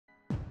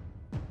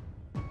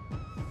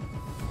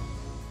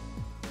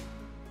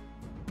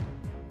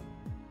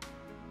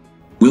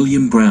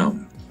William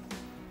Brown.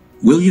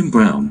 William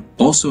Brown,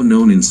 also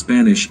known in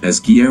Spanish as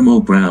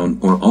Guillermo Brown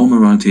or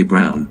Almirante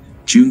Brown,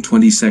 June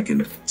 22,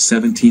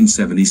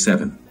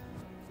 1777.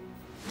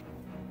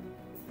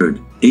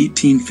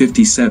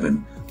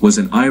 1857, was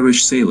an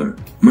Irish sailor,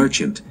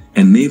 merchant,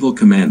 and naval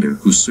commander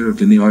who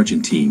served in the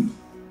Argentine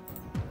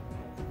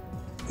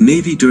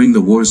Navy during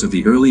the wars of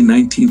the early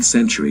 19th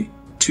century.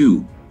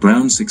 2.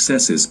 Brown's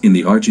successes in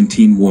the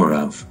Argentine War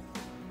of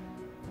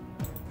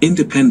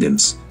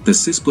Independence, the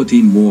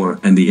Cisplatin War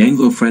and the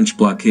Anglo-French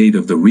blockade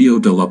of the Rio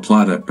de la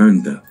Plata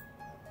earned the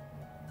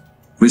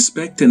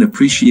respect and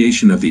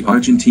appreciation of the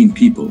Argentine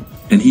people,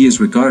 and he is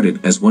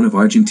regarded as one of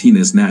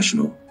Argentina's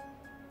national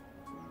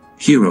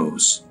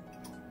heroes.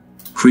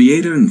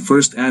 Creator and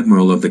first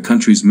admiral of the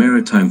country's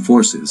maritime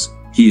forces,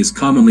 he is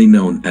commonly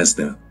known as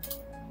the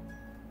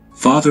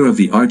father of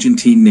the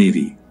Argentine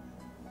Navy.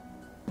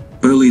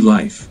 Early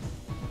life.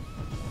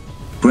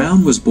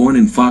 Brown was born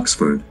in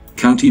Foxford,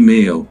 County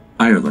Mayo,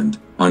 Ireland,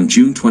 on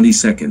June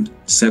 22,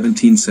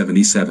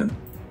 1777.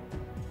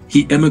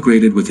 He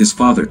emigrated with his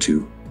father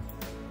to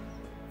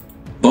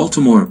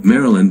Baltimore,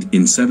 Maryland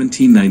in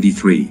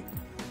 1793.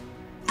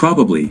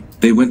 Probably,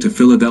 they went to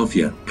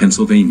Philadelphia,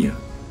 Pennsylvania,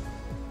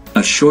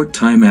 a short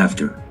time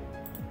after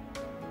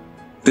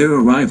their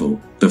arrival.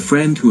 The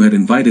friend who had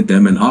invited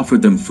them and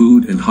offered them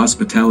food and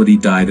hospitality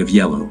died of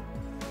yellow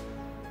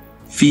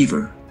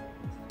fever.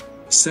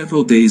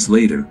 Several days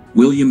later,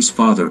 William's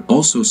father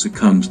also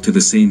succumbed to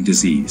the same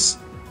disease.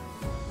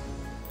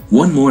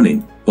 One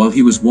morning, while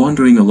he was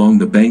wandering along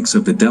the banks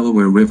of the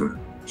Delaware River,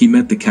 he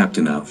met the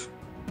captain of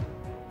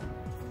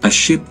a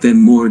ship then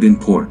moored in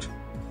port.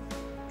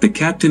 The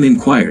captain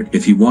inquired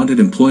if he wanted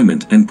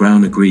employment, and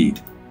Brown agreed.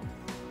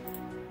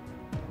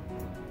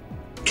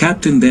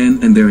 Captain then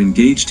and there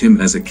engaged him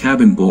as a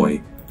cabin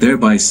boy,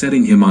 thereby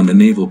setting him on the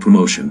naval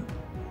promotion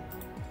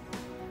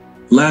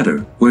ladder,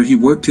 where he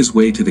worked his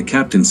way to the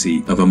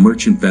captaincy of a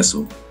merchant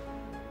vessel.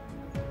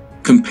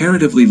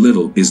 Comparatively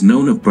little is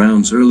known of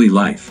Brown's early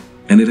life,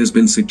 and it has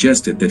been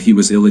suggested that he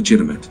was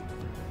illegitimate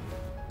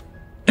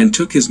and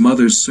took his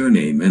mother's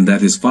surname, and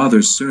that his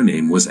father's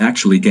surname was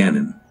actually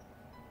Gannon.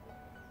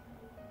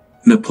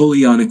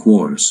 Napoleonic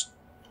Wars.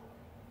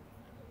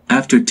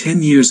 After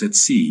 10 years at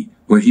sea,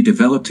 where he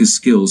developed his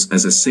skills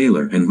as a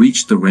sailor and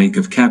reached the rank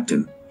of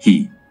captain,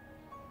 he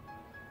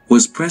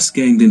was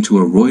press-ganged into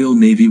a Royal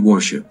Navy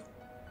warship.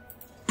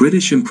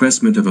 British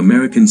impressment of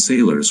American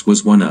sailors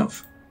was one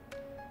of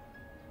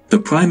the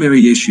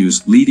primary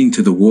issues leading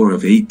to the War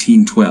of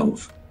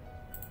 1812.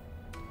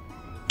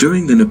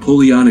 During the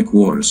Napoleonic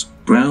Wars,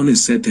 Brown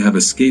is said to have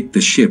escaped the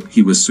ship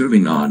he was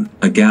serving on,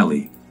 a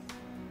galley,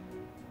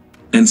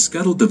 and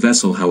scuttled the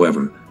vessel.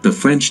 However, the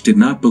French did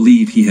not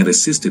believe he had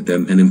assisted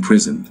them and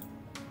imprisoned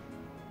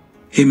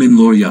him in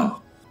Lorient.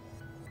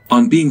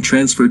 On being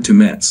transferred to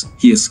Metz,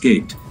 he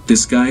escaped,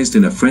 disguised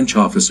in a French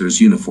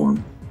officer's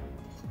uniform.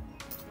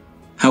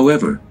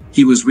 However,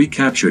 he was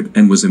recaptured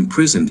and was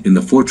imprisoned in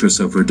the fortress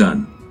of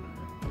Verdun.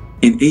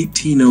 In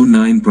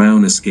 1809,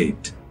 Brown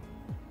escaped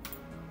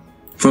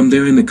from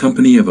there in the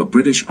company of a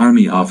British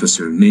Army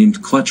officer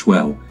named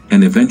Clutchwell,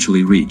 and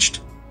eventually reached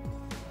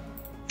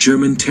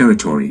German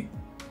territory.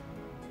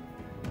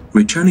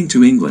 Returning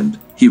to England,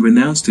 he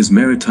renounced his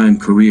maritime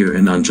career,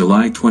 and on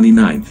July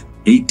 29,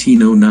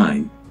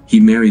 1809, he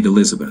married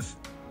Elizabeth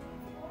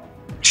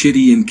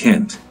Chitty in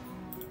Kent.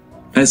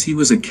 As he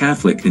was a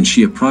Catholic and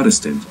she a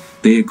Protestant,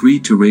 they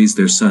agreed to raise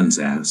their sons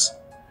as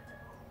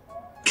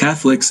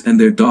Catholics and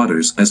their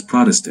daughters as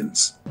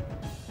Protestants.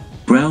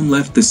 Brown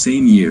left the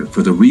same year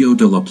for the Rio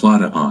de la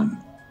Plata on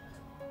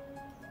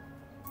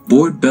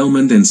board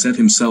Belmond and set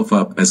himself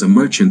up as a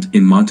merchant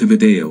in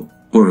Montevideo,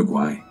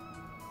 Uruguay.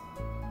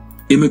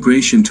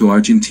 Immigration to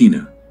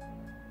Argentina.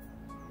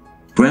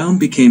 Brown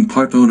became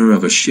part owner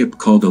of a ship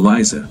called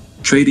Eliza,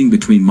 trading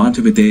between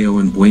Montevideo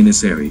and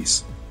Buenos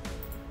Aires.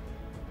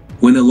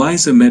 When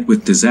Eliza met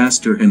with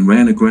disaster and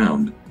ran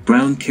aground,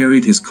 Brown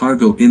carried his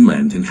cargo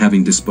inland, and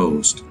having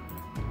disposed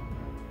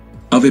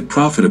of it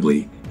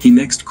profitably, he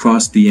next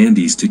crossed the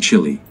Andes to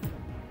Chile.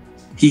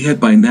 He had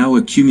by now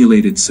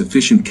accumulated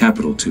sufficient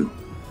capital to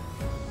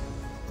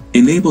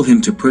enable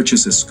him to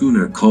purchase a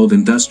schooner called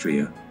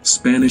Industria,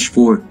 Spanish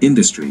for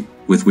industry,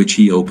 with which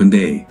he opened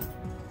a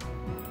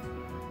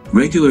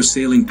regular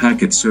sailing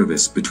packet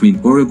service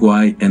between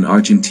Uruguay and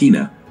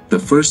Argentina, the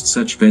first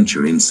such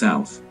venture in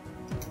South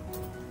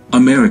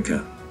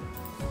America.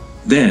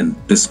 Then,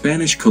 the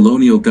Spanish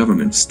colonial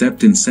government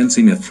stepped in,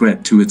 sensing a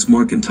threat to its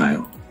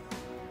mercantile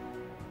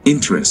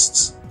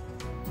interests.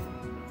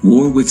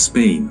 War with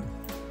Spain.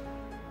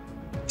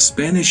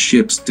 Spanish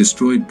ships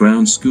destroyed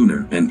Brown's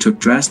schooner and took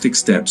drastic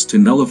steps to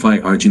nullify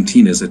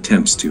Argentina's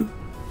attempts to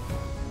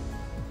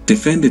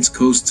defend its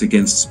coasts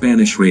against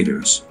Spanish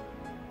raiders.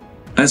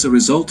 As a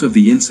result of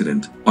the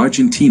incident,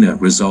 Argentina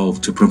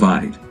resolved to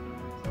provide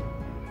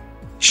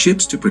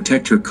ships to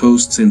protect her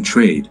coasts and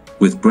trade,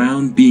 with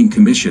Brown being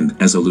commissioned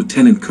as a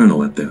lieutenant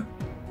colonel at the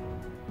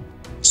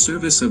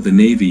service of the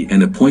Navy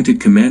and appointed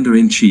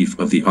commander-in-chief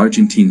of the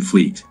Argentine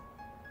fleet.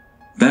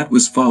 That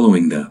was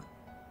following the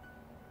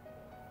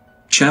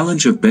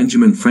Challenge of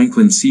Benjamin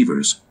Franklin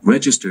Seavers,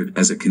 registered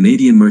as a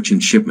Canadian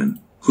merchant shipman,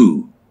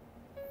 who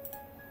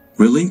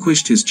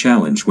relinquished his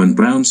challenge when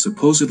Brown's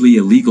supposedly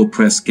illegal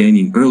press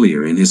ganging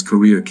earlier in his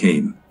career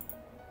came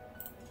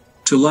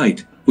to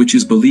light, which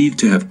is believed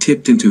to have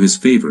tipped into his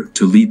favor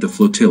to lead the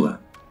flotilla.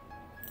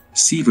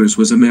 Seavers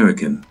was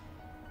American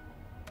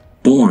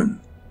born.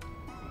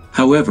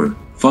 However,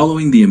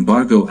 following the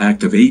Embargo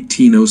Act of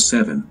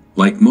 1807,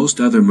 like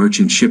most other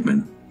merchant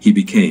shipmen, he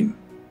became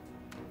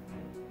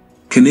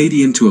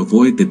Canadian to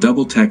avoid the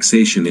double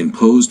taxation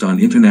imposed on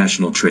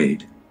international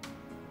trade.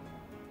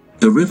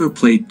 The River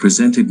Plate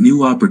presented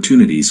new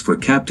opportunities for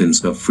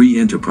captains of free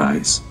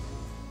enterprise.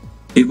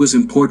 It was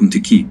important to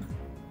keep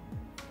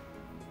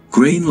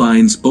grain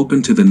lines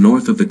open to the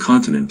north of the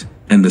continent,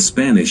 and the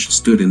Spanish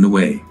stood in the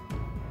way.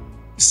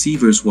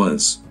 Seavers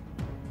was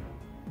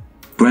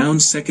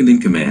Brown's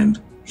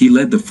second-in-command. He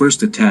led the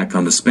first attack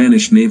on the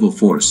Spanish naval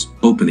force,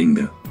 opening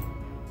the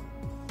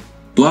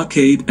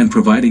blockade and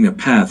providing a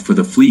path for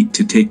the fleet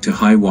to take to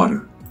high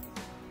water.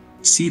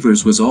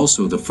 Seavers was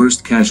also the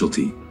first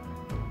casualty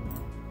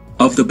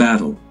of the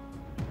battle.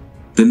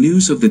 The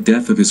news of the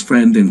death of his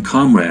friend and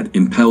comrade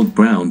impelled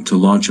Brown to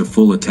launch a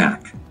full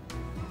attack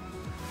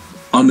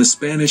on the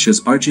Spanish,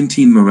 as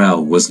Argentine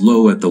morale was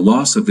low at the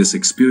loss of this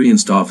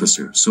experienced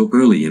officer so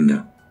early in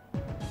the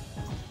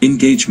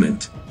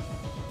engagement.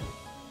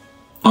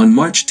 On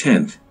March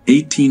 10,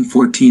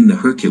 1814, the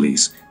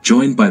Hercules,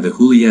 joined by the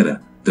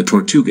Julieta, the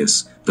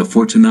Tortugas, the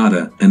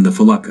Fortunata, and the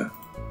Faluca,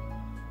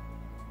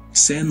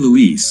 San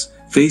Luis,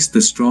 faced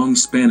the strong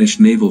Spanish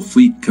naval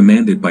fleet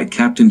commanded by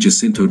Captain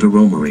Jacinto de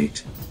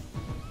Romarate.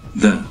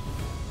 The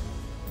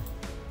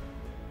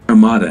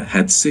Armada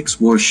had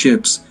 6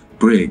 warships,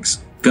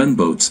 brigs,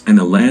 gunboats, and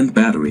a land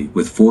battery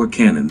with 4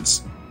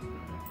 cannons.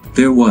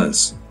 There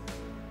was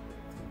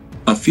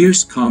a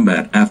fierce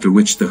combat, after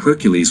which the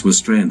Hercules was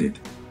stranded.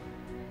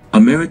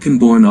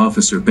 American-born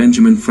officer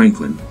Benjamin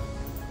Franklin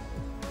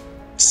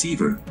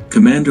Seaver,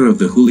 commander of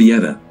the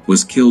Julieta,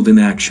 was killed in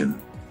action.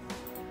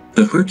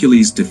 The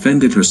Hercules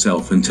defended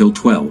herself until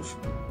 12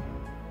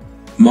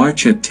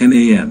 March at 10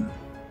 a.m.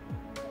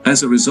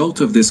 As a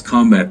result of this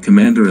combat,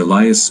 Commander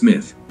Elias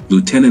Smith,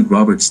 Lieutenant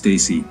Robert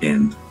Stacy,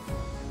 and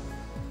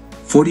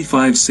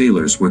 45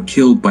 sailors were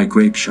killed by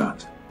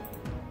grapeshot.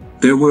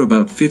 There were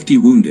about 50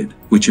 wounded,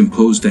 which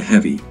imposed a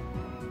heavy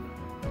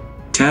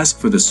task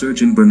for the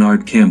surgeon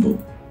Bernard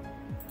Campbell.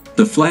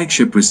 The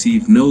flagship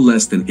received no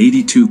less than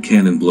 82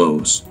 cannon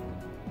blows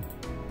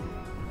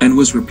and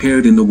was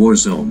repaired in the war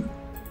zone.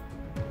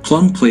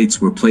 Plumb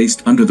plates were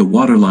placed under the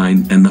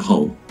waterline and the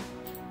hull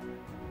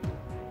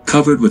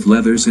covered with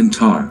leathers and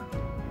tar.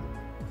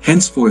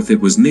 Henceforth it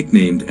was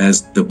nicknamed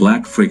as the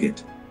Black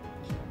Frigate.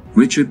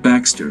 Richard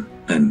Baxter,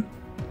 an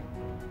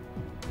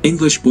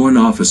English-born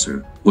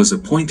officer, was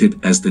appointed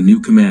as the new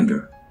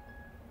commander.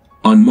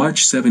 On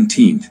March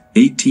 17,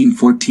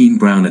 1814,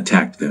 Brown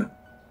attacked the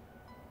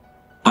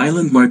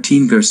island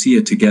Martin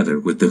Garcia together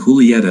with the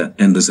Julieta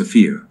and the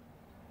Zafir.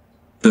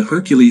 The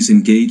Hercules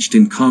engaged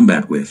in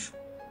combat with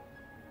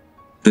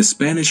the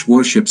Spanish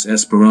warships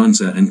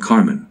Esperanza and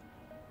Carmen.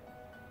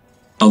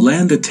 A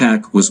land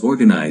attack was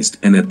organized,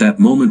 and at that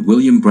moment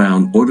William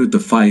Brown ordered the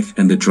fife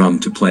and the drum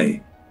to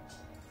play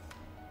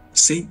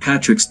St.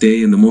 Patrick's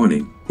Day in the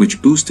morning,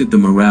 which boosted the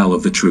morale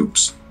of the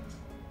troops.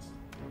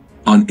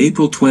 On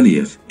April 20,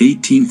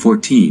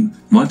 1814,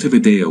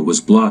 Montevideo was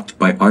blocked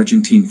by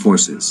Argentine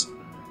forces.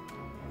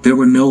 There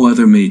were no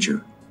other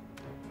major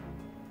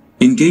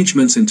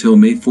engagements until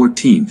May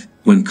 14,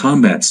 when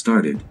combat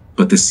started,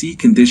 but the sea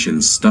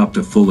conditions stopped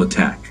a full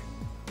attack.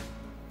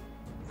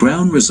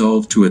 Brown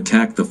resolved to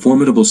attack the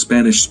formidable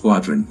Spanish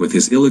squadron with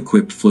his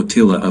ill-equipped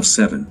flotilla of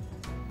 7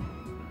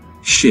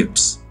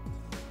 ships.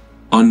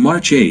 On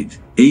March 8,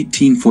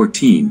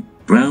 1814,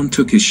 Brown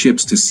took his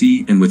ships to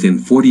sea, and within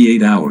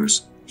 48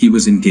 hours, he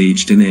was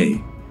engaged in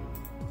a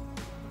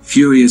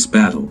furious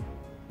battle.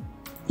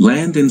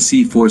 Land and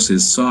sea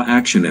forces saw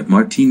action at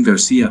Martin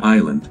Garcia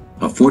Island,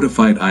 a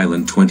fortified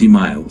island 20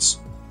 miles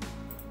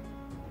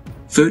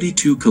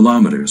 32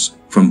 kilometers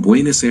from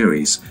Buenos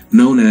Aires,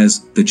 known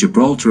as the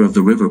Gibraltar of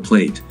the River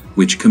Plate,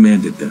 which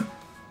commanded the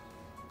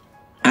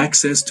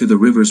access to the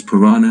rivers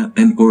Parana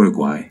and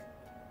Uruguay.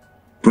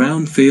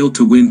 Brown failed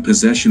to win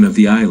possession of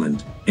the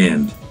island,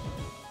 and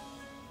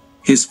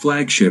his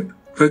flagship,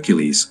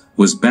 Hercules,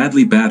 was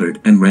badly battered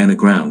and ran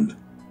aground.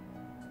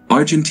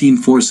 Argentine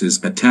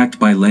forces attacked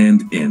by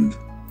land and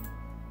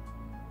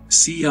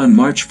sea on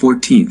March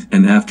 14,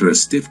 and after a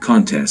stiff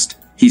contest,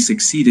 he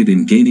succeeded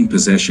in gaining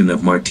possession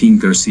of Martin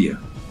Garcia.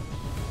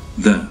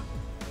 The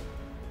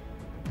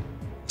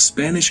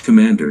Spanish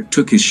commander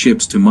took his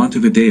ships to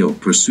Montevideo,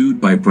 pursued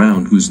by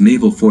Brown, whose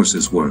naval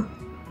forces were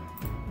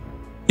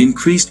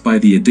increased by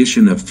the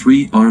addition of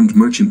 3 armed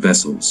merchant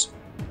vessels.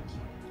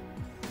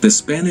 The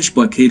Spanish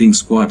blockading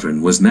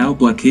squadron was now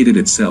blockaded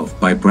itself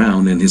by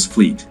Brown and his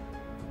fleet.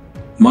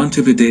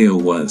 Montevideo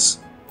was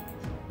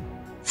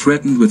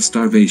threatened with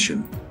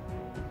starvation.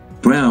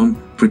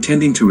 Brown,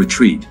 pretending to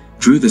retreat,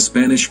 drew the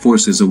Spanish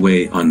forces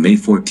away on May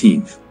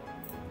 14.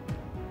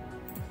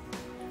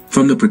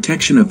 from the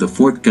protection of the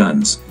fort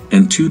guns,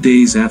 and 2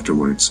 days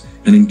afterwards,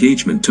 an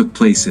engagement took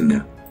place in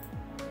the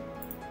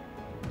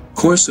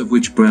course of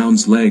which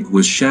Brown's leg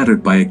was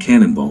shattered by a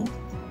cannonball.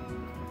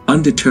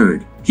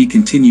 Undeterred, he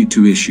continued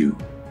to issue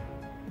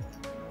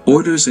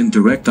orders and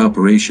direct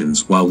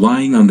operations while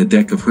lying on the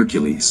deck of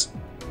Hercules.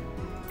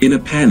 In a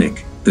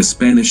panic, the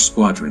Spanish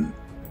squadron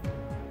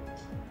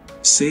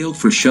sailed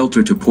for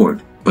shelter to port,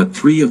 but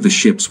 3 of the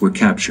ships were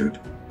captured.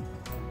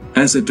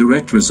 As a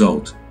direct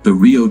result, the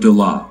Rio de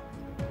la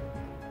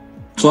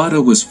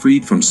Plata was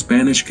freed from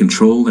Spanish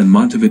control and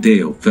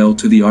Montevideo fell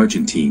to the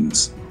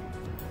Argentines.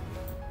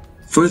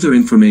 Further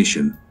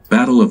information: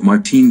 Battle of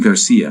Martín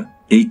Garcia,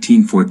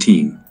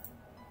 1814.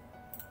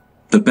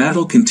 The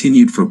battle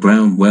continued for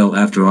Brown well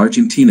after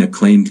Argentina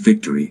claimed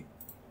victory.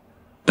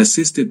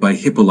 Assisted by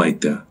Hippolyte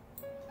de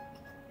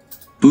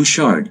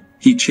Bouchard,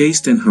 he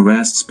chased and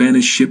harassed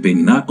Spanish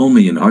shipping not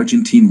only in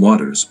Argentine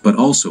waters but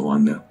also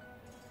on the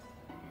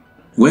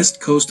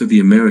west coast of the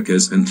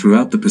Americas and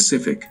throughout the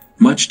Pacific,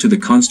 much to the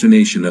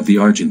consternation of the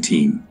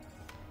Argentine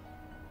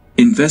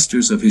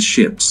investors of his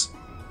ships.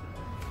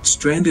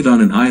 Stranded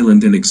on an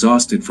island and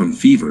exhausted from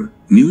fever,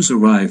 news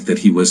arrived that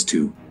he was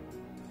to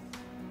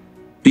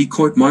be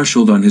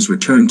court-martialed on his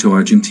return to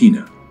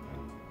Argentina.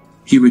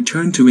 He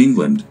returned to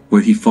England,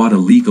 where he fought a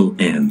legal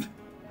and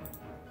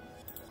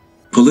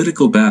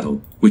political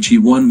battle, which he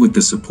won with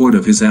the support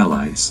of his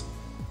allies.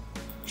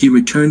 He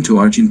returned to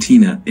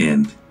Argentina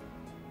and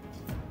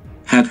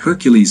had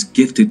Hercules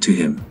gifted to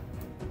him.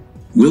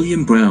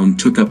 William Brown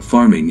took up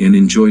farming and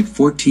enjoyed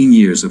 14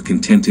 years of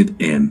contented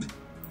and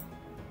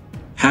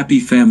happy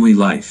family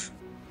life.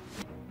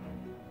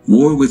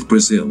 War with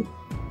Brazil.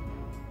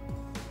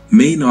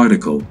 Main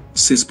article: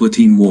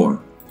 Cisplatin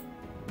War.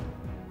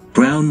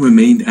 Brown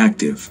remained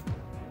active.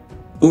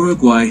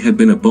 Uruguay had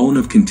been a bone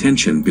of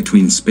contention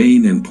between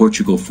Spain and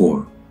Portugal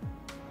for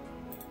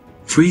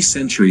 3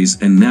 centuries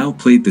and now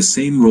played the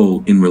same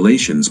role in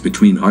relations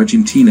between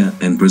Argentina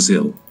and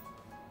Brazil.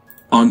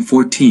 On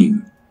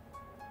 14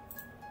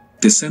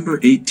 December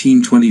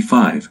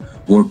 1825,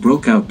 war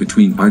broke out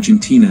between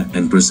Argentina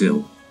and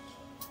Brazil.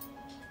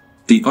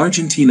 The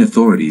Argentine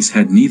authorities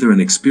had neither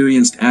an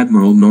experienced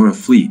admiral nor a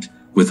fleet,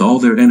 with all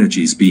their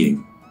energies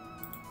being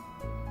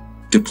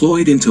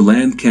deployed into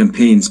land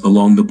campaigns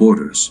along the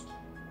borders.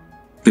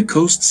 The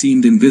coast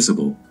seemed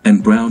invisible,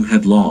 and Brown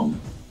had long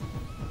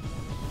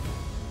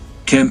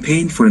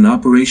campaigned for an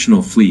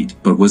operational fleet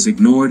but was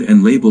ignored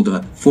and labeled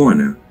a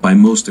foreigner by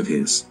most of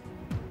his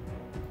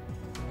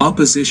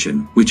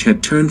opposition, which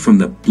had turned from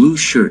the blue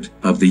shirt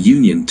of the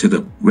Union to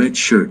the red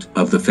shirt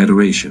of the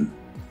Federation.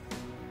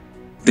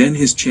 Then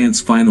his chance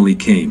finally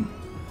came.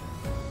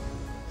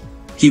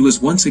 He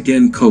was once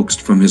again coaxed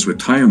from his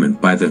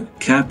retirement by the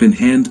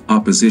cap-in-hand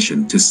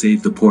opposition to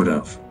save the port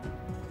of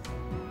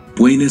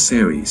Buenos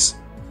Aires.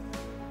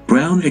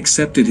 Brown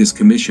accepted his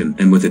commission,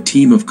 and with a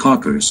team of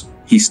caulkers,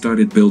 he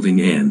started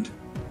building and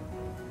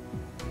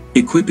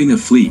equipping a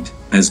fleet,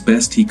 as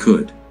best he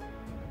could.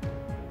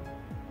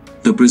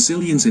 The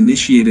Brazilians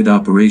initiated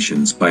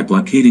operations by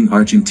blockading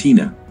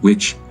Argentina,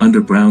 which, under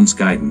Brown's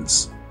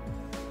guidance,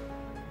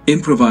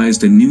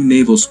 improvised a new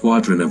naval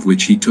squadron of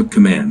which he took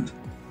command.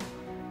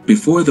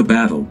 Before the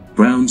battle,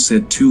 Brown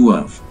said 2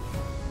 of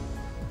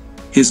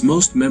his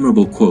most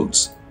memorable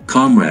quotes: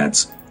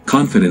 "Comrades,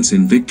 confidence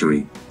in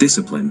victory,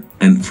 discipline,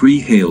 and 3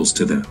 hails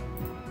to the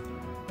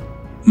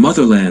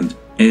motherland,"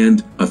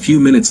 and, a few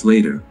minutes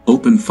later,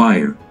 "Open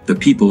fire, the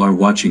people are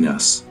watching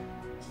us."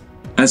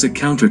 As a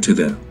counter to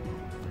the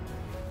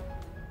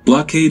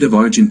blockade of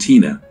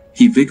Argentina,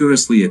 he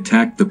vigorously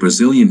attacked the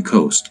Brazilian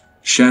coast,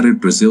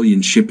 shattered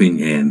Brazilian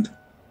shipping and,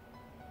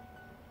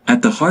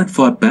 at the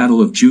hard-fought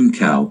Battle of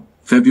Juncal,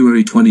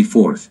 February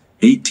 24,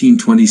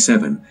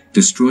 1827,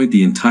 destroyed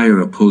the entire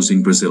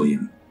opposing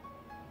Brazilian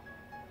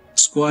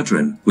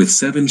squadron, with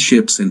 7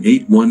 ships and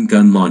 8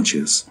 one-gun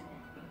launches.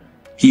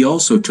 He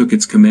also took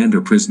its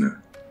commander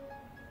prisoner.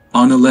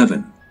 On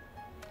 11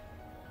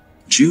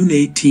 June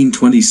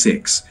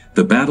 1826,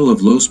 the Battle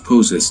of Los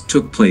Pozos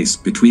took place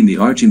between the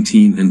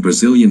Argentine and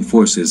Brazilian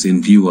forces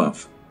in view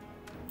of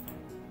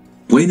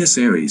Buenos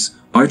Aires,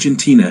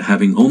 Argentina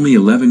having only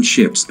 11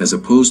 ships as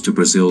opposed to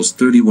Brazil's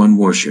 31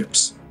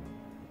 warships.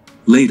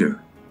 Later,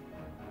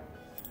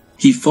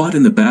 he fought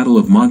in the Battle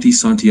of Monte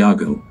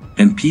Santiago,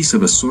 and peace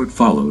of a sort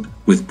followed,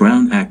 with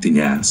Brown acting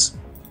as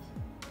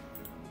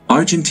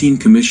Argentine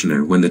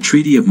commissioner when the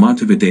Treaty of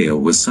Montevideo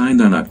was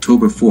signed on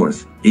October 4,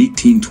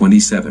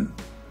 1827.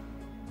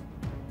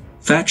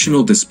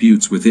 Factional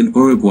disputes within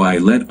Uruguay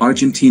led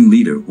Argentine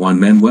leader Juan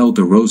Manuel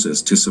de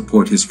Rosas to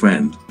support his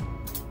friend,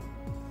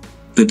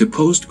 the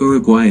deposed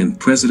Uruguayan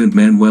President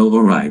Manuel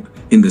Oribe,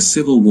 in the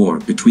civil war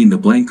between the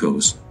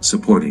Blancos,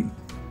 supporting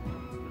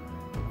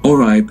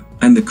Oribe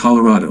and the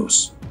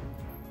Colorados.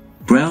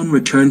 Brown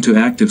returned to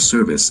active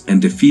service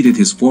and defeated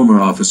his former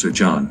officer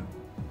John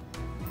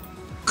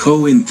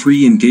Coe in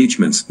 3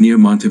 engagements near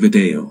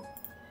Montevideo.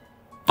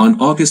 On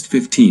August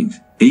 15,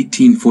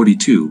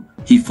 1842,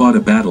 he fought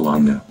a battle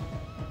on the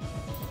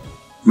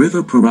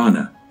River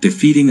Parana,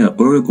 defeating a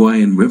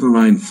Uruguayan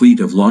riverine fleet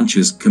of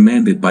launches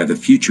commanded by the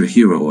future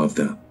hero of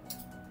the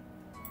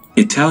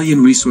Italian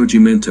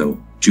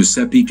Risorgimento,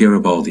 Giuseppe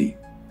Garibaldi.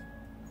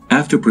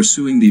 After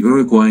pursuing the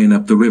Uruguayan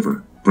up the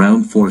river,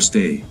 Brown forced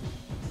a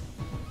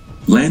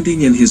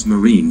landing and his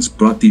marines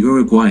brought the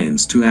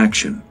Uruguayans to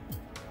action.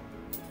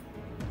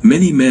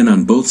 Many men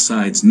on both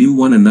sides knew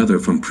one another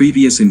from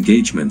previous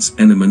engagements,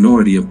 and a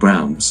minority of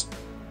Brown's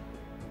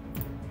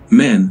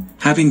men,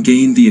 having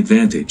gained the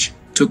advantage,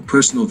 took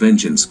personal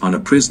vengeance on a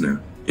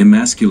prisoner,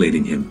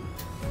 emasculating him.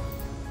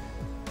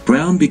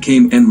 Brown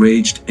became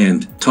enraged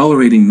and,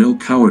 tolerating no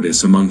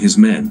cowardice among his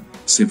men,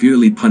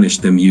 severely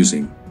punished them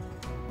using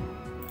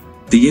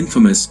the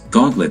infamous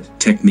gauntlet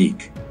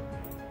technique.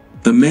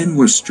 The men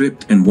were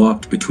stripped and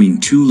walked between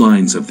two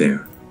lines of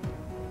their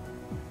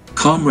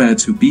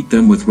comrades, who beat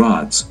them with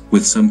rods,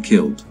 with some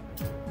killed.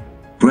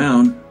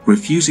 Brown,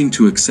 refusing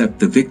to accept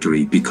the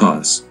victory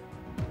because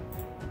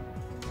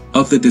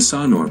of the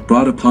dishonor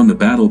brought upon the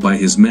battle by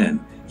his men,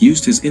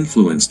 used his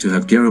influence to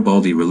have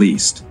Garibaldi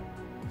released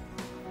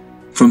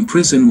from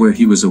prison, where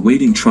he was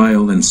awaiting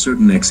trial and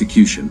certain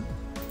execution.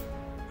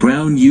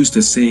 Brown used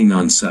a saying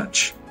on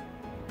such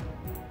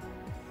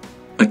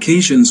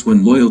occasions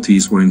when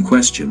loyalties were in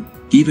question: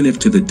 even if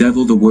to the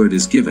devil the word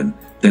is given,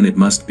 then it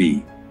must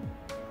be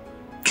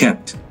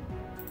kept.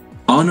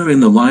 Honor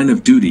in the line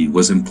of duty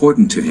was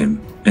important to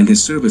him, and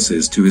his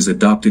services to his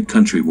adopted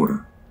country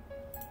were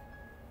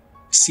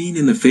seen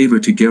in the favor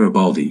to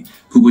Garibaldi,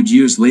 who would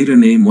years later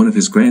name one of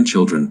his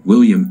grandchildren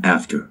William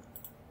after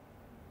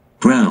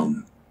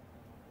Brown.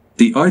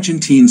 The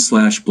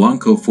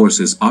Argentine/Blanco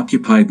forces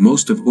occupied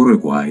most of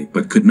Uruguay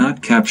but could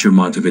not capture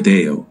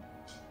Montevideo,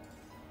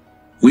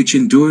 which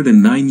endured a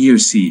 9-year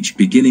siege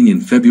beginning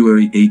in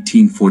February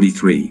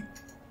 1843.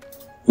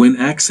 When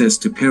access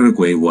to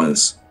Paraguay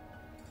was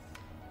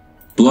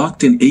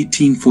blocked in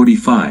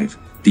 1845,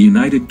 the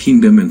United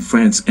Kingdom and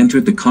France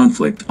entered the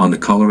conflict on the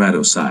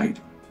Colorado side.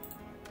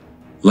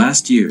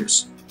 Last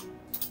years.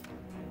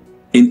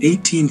 In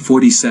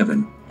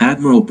 1847,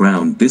 Admiral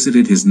Brown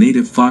visited his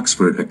native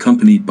Foxford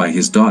accompanied by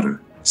his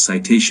daughter,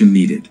 citation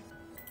needed.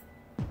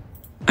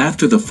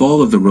 After the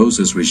fall of the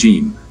Rosas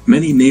regime,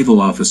 many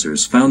naval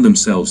officers found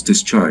themselves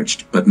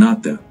discharged, but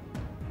not the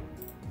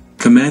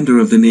commander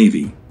of the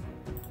Navy.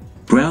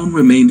 Brown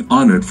remained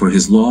honored for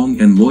his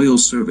long and loyal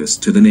service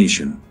to the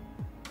nation.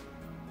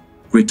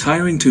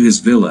 Retiring to his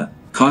villa,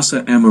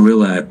 Casa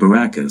Amarilla at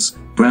Barracas,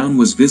 Brown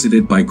was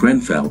visited by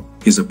Grenfell,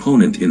 his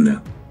opponent in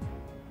the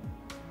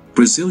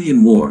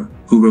Brazilian War,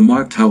 who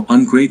remarked how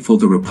ungrateful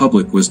the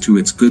Republic was to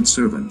its good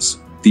servants.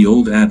 The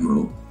old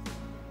admiral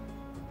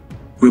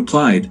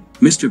replied,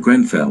 "Mr.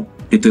 Grenfell,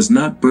 it does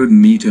not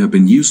burden me to have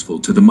been useful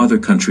to the mother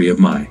country of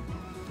my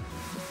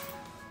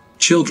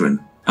children.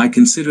 I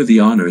consider the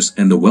honors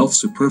and the wealth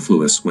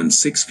superfluous when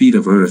 6 feet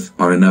of earth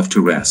are enough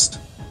to rest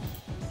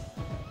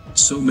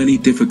so many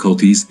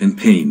difficulties and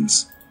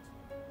pains."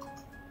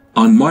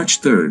 On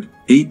March 3,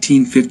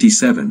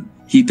 1857,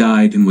 he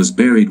died and was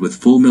buried with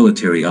full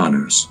military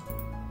honors.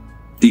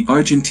 The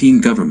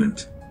Argentine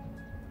government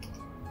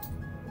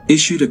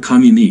issued a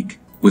communique,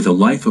 with a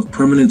life of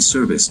permanent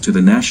service to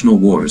the national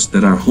wars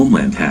that our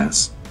homeland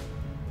has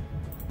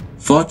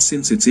fought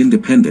since its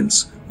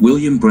independence.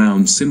 William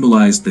Brown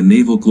symbolized the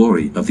naval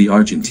glory of the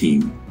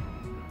Argentine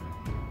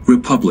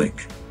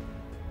Republic.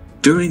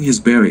 During his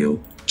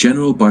burial,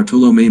 General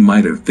Bartolomé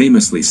Mitre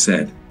famously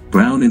said,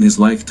 "Brown in his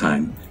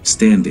lifetime,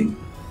 standing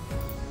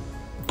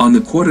on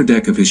the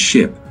quarterdeck of his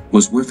ship,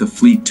 was worth a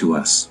fleet to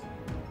us."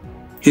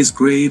 His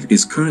grave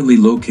is currently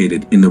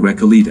located in the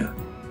Recoleta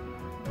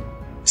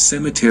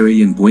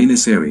Cemetery in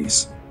Buenos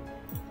Aires.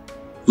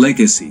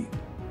 Legacy.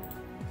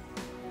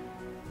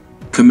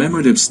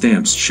 Commemorative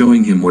stamps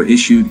showing him were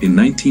issued in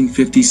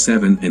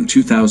 1957 and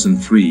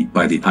 2003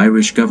 by the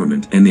Irish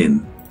government, and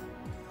in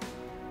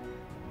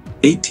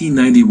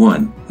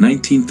 1891,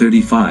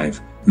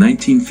 1935,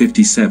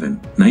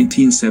 1957,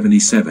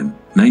 1977,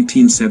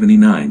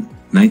 1979,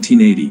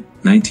 1980,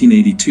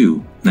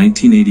 1982,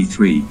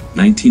 1983,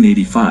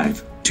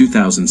 1985,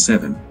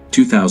 2007,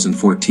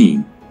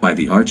 2014, by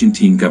the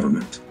Argentine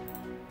government.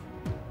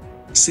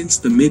 Since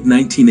the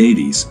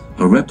mid-1980s,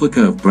 a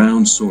replica of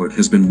Brown's sword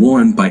has been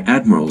worn by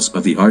admirals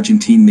of the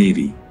Argentine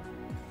Navy.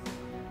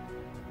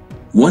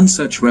 One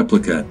such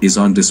replica is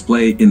on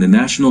display in the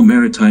National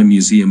Maritime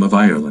Museum of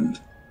Ireland.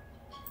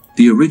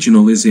 The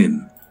original is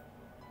in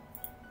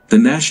the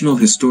National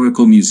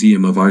Historical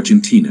Museum of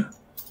Argentina.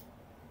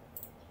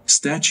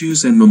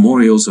 Statues and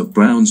memorials of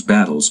Brown's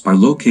battles are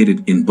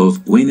located in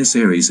both Buenos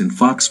Aires and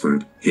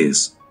Foxford,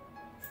 his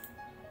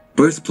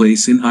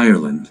birthplace in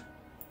Ireland.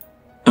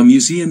 A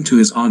museum to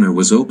his honor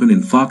was opened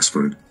in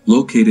Foxford,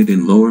 located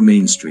in Lower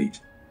Main Street.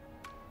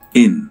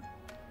 In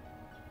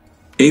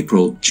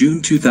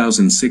June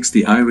 2006,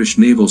 the Irish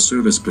Naval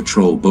Service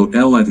patrol boat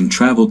Eladen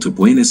traveled to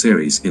Buenos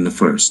Aires in the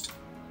first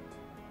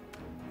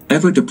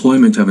ever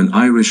deployment of an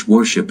Irish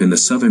warship in the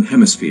Southern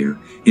Hemisphere,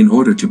 in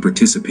order to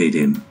participate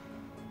in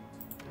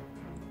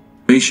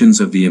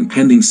celebrations of the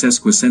impending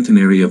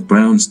sesquicentenary of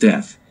Brown's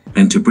death,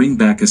 and to bring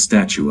back a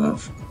statue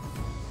of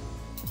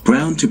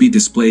Brown to be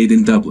displayed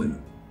in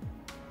Dublin.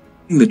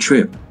 During the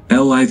trip,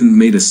 Ivan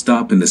made a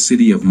stop in the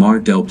city of Mar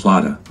del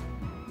Plata,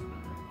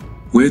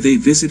 where they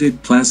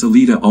visited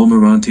Plazoleta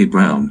Almirante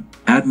Brown,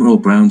 Admiral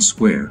Brown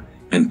Square,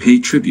 and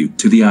paid tribute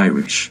to the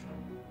Irish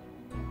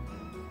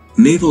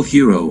naval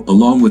hero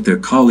along with their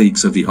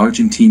colleagues of the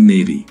Argentine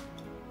Navy.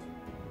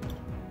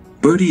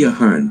 Bertie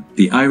Ahern,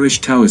 the Irish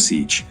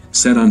Taoiseach,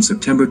 said on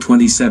September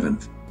 27,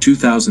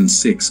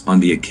 2006 on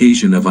the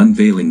occasion of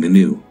unveiling the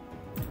new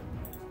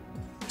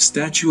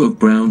statue of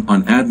Brown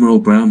on Admiral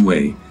Brown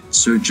Way,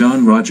 Sir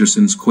John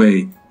Rogerson's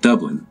Quay,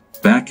 Dublin,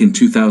 back in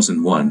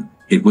 2001,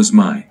 it was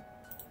my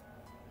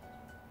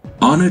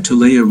honor to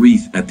lay a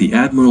wreath at the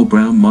Admiral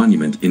Brown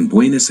Monument in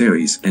Buenos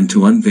Aires and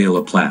to unveil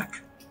a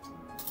plaque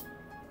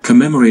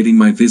commemorating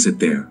my visit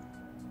there.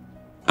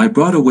 I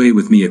brought away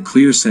with me a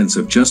clear sense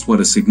of just what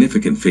a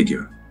significant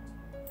figure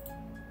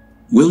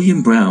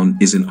William Brown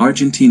is in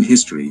Argentine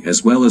history,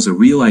 as well as a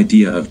real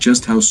idea of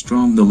just how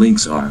strong the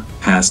links are,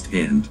 past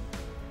and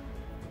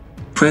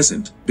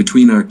present,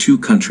 between our two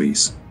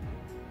countries.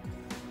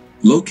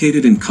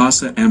 Located in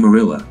Casa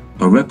Amarilla,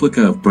 a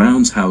replica of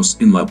Brown's house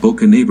in La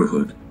Boca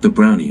neighborhood, the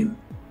Brownian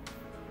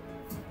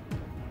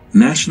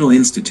National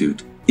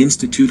Institute,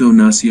 Instituto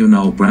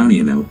Nacional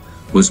Browniano,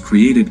 was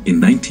created in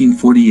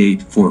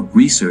 1948 for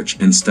research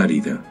and study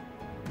the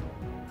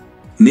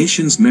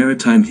nation's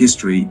maritime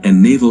history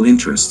and naval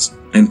interests,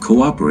 and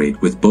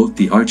cooperate with both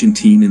the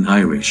Argentine and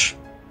Irish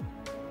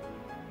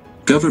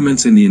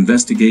governments in the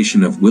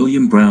investigation of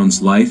William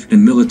Brown's life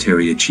and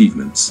military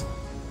achievements.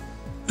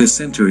 The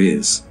center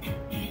is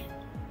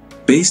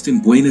based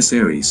in Buenos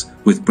Aires,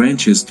 with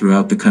branches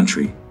throughout the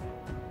country.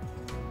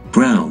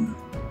 Brown.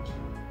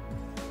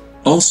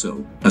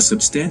 Also, a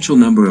substantial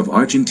number of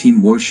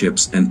Argentine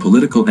warships and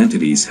political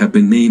entities have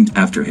been named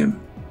after him.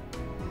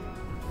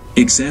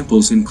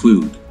 Examples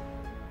include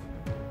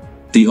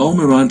the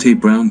Almirante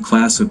Brown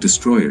class of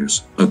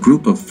destroyers, a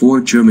group of 4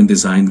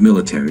 German-designed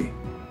military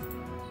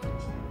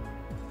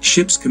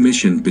ships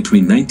commissioned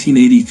between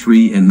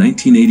 1983 and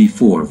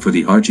 1984 for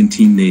the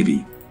Argentine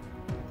Navy.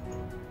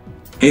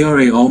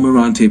 ARA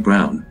Almirante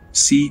Brown,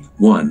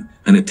 C-1,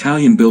 an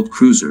Italian-built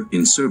cruiser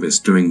in service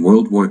during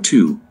World War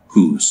II,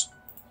 whose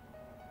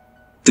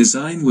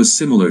design was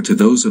similar to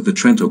those of the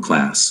Trento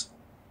class.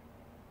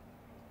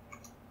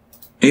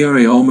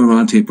 ARA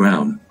Almirante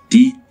Brown,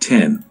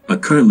 D-10, a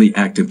currently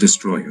active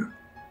destroyer.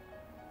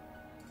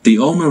 The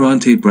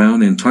Almirante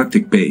Brown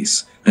Antarctic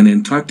Base, an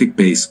Antarctic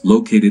base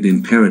located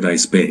in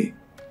Paradise Bay.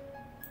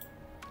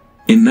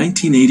 In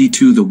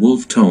 1982, the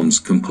Wolfe Tones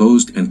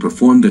composed and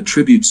performed a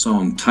tribute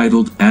song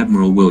titled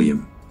Admiral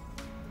William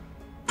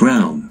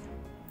Brown.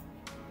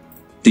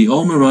 The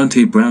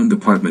Almirante Brown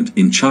Department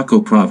in Chaco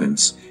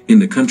Province, in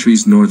the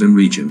country's northern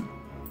region.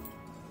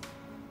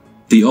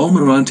 The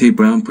Almirante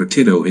Brown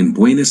Partido in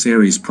Buenos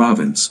Aires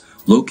Province,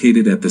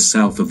 located at the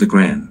south of the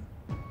Gran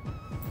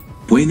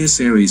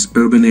Buenos Aires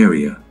urban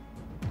area.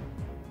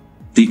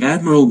 The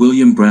Admiral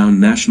William Brown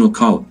National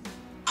College,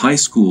 High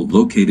School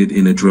located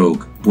in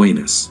Adrogue,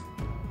 Buenos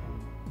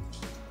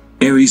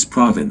Aires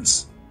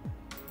Province.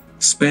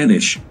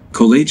 Spanish,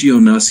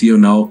 Colegio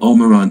Nacional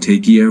Almirante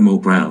Guillermo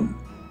Brown.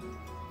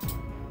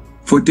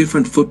 For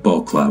different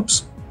football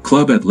clubs,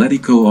 Club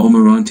Atlético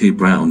Almirante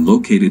Brown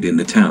located in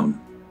the town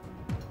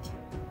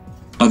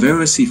of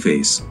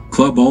Arrecifes,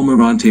 Club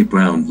Almirante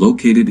Brown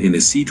located in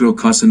Isidro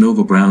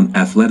Casanova Brown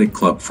Athletic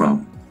Club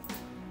from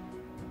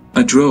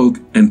Adrogue,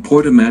 and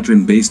Porto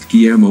Madryn-based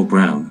Guillermo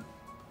Brown.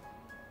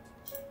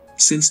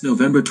 Since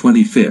November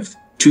 25,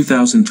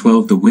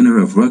 2012, the winner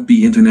of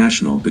Rugby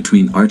International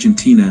between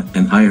Argentina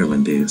and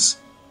Ireland is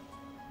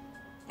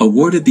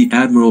awarded the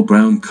Admiral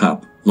Brown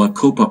Cup, La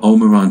Copa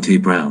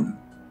Almirante Brown.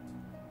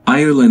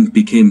 Ireland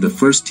became the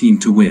first team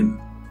to win.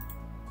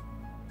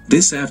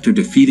 This after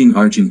defeating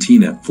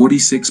Argentina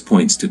 46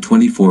 points to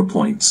 24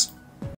 points.